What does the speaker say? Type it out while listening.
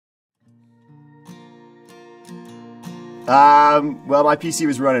Well, my PC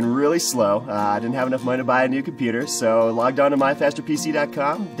was running really slow. I didn't have enough money to buy a new computer, so logged on to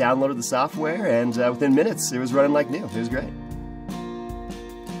myfasterpc.com, downloaded the software, and within minutes it was running like new. It was great.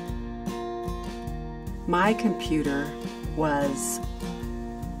 My computer was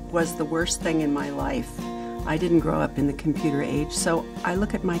the worst thing in my life. I didn't grow up in the computer age, so I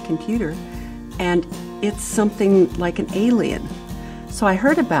look at my computer and it's something like an alien. So I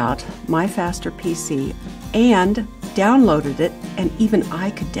heard about My Faster PC and downloaded it, and even I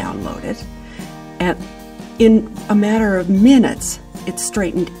could download it. And in a matter of minutes, it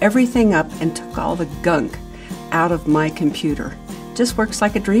straightened everything up and took all the gunk out of my computer. It just works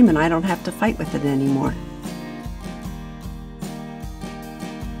like a dream, and I don't have to fight with it anymore.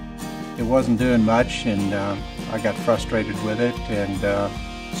 It wasn't doing much, and I got frustrated with it and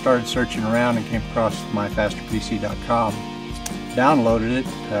started searching around and came across myfasterpc.com. Downloaded it.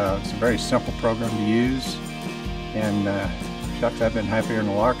 It's a very simple program to use, and shucks, I've been happier than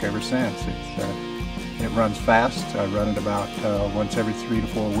a lark ever since. It runs fast. I run it about once every 3 to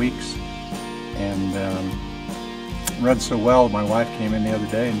 4 weeks, and runs so well. My wife came in the other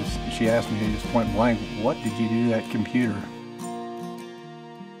day and she asked me just point blank, "What did you do to that computer?"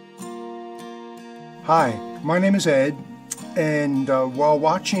 Hi, my name is Ed, and while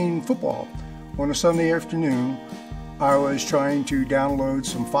watching football on a Sunday afternoon, I was trying to download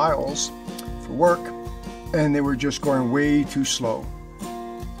some files for work, and they were just going way too slow.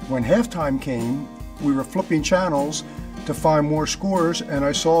 When halftime came, we were flipping channels to find more scores, and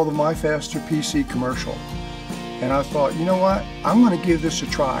I saw the My Faster PC commercial. And I thought, you know what, I'm going to give this a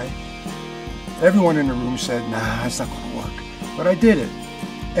try. Everyone in the room said, nah, it's not going to work. But I did it.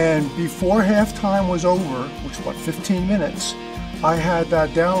 And before halftime was over, which was what, 15 minutes, I had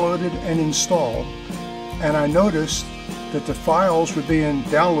that downloaded and installed, and I noticed that the files were being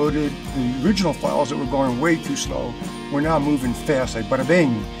downloaded, the original files that were going way too slow were now moving fast, like bada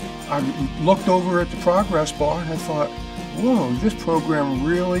bing. I looked over at the progress bar and I thought, whoa, this program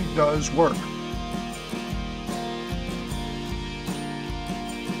really does work.